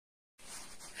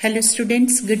Hello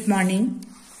students, good morning.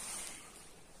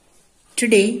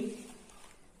 Today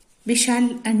we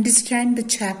shall understand the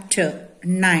chapter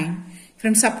 9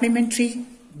 from supplementary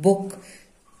book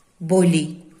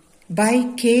Bholi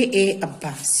by K.A.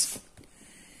 Abbas.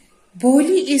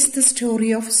 Bholi is the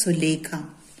story of Sulekha.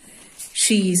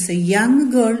 She is a young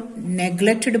girl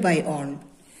neglected by all.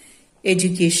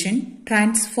 Education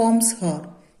transforms her.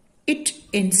 It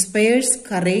inspires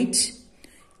courage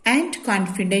and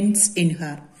confidence in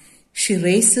her. She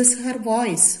raises her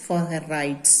voice for her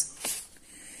rights.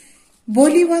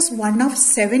 Bholi was one of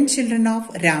 7 children of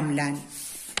Ramlal.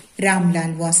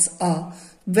 Ramlal was a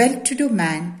well-to-do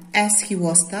man as he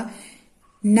was the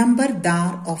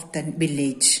nambardar of the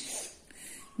village.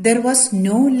 There was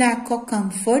no lack of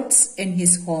comforts in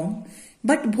his home,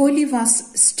 but Bholi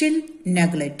was still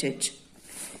neglected.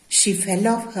 She fell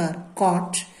off her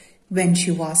cot when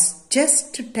she was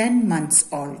just 10 months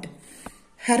old.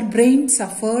 Her brain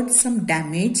suffered some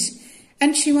damage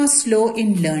and she was slow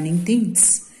in learning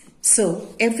things.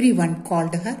 So everyone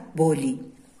called her Bholi.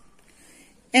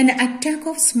 An attack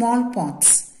of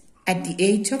smallpox at the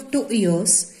age of 2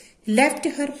 years left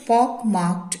her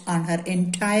pock-marked on her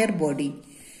entire body.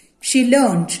 She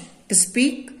learned to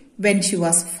speak when she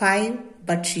was 5,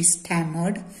 but she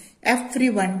stammered.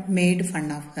 Everyone made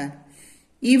fun of her.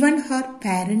 Even her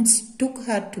parents took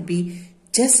her to be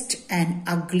just an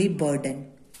ugly burden.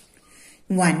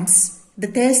 Once, the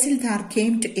Tehsildar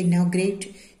came to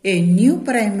inaugurate a new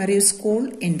primary school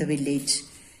in the village.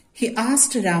 He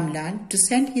asked Ramlal to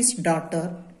send his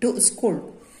daughter to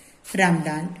school.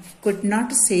 Ramlal could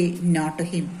not say no to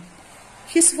him.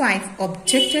 His wife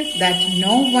objected that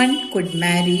no one could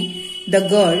marry the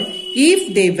girl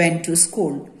if they went to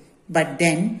school. But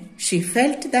then she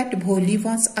felt that Bholi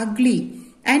was ugly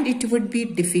and it would be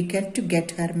difficult to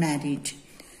get her married.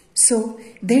 So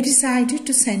they decided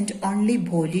to send only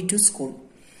Bholi to school.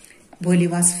 Bholi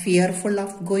was fearful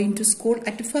of going to school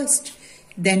at first.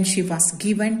 Then she was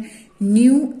given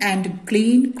new and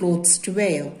clean clothes to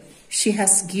wear. She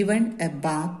has given a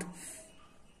bath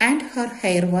and her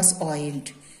hair was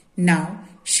oiled. Now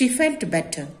she felt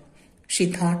better. She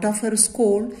thought of her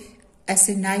school as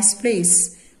a nice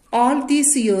place. All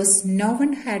these years no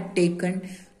one had taken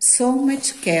so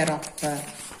much care of her.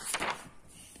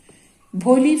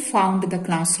 Bholi found the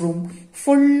classroom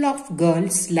full of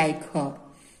girls like her.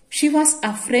 She was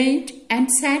afraid and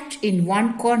sat in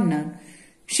one corner.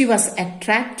 She was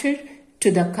attracted to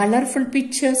the colorful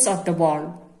pictures of the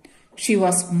wall. She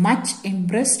was much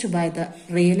impressed by the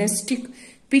realistic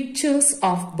pictures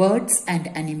of birds and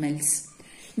animals.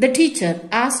 The teacher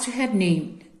asked her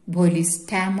name. Bholi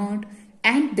stammered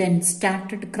and then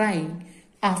started crying.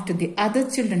 After the other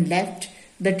children left,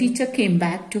 the teacher came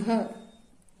back to her.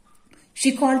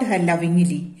 She called her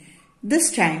lovingly.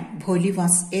 This time, Bholi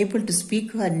was able to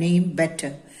speak her name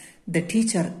better. The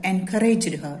teacher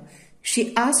encouraged her.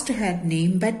 She asked her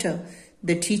name better.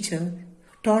 The teacher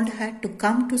told her to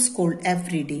come to school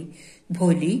every day.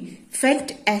 Bholi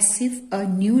felt as if a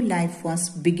new life was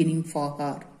beginning for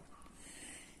her.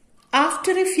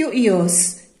 After a few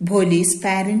years, Bholi's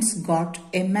parents got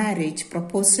a marriage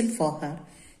proposal for her.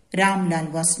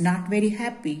 Ramlal was not very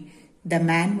happy. The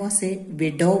man was a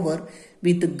widower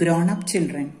with grown-up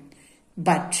children.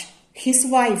 But his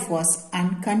wife was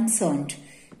unconcerned.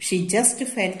 She just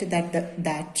felt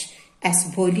that as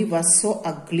Bholi was so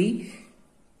ugly,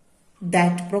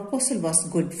 that proposal was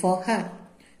good for her.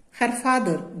 Her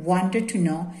father wanted to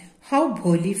know how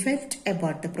Bholi felt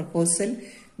about the proposal,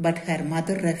 but her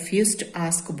mother refused to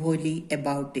ask Bholi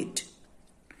about it.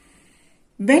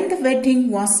 When the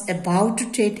wedding was about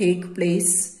to take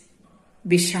place,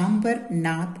 Bishambar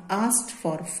Nath asked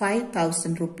for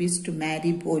 5,000 rupees to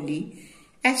marry Bholi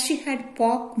as she had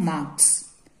pock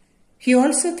marks. He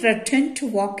also threatened to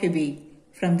walk away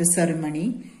from the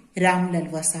ceremony. Ramlal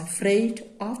was afraid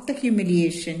of the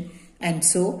humiliation and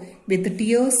so, with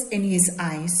tears in his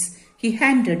eyes, he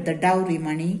handed the dowry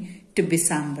money to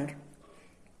Bishambar.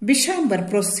 Bishambar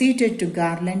proceeded to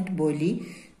garland Bholi,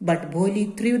 but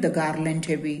Bholi threw the garland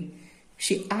away.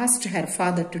 She asked her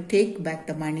father to take back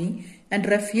the money and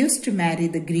refused to marry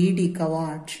the greedy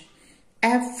coward.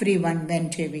 Everyone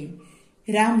went away.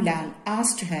 Ramlal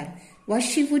asked her what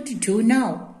she would do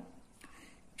now.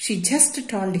 She just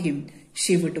told him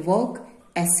she would work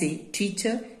as a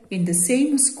teacher in the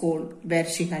same school where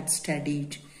she had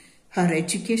studied. Her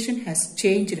education has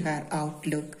changed her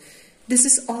outlook. This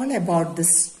is all about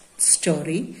this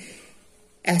story.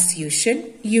 As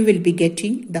usual, you will be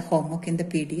getting the homework in the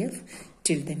PDF.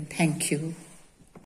 Till then, thank you.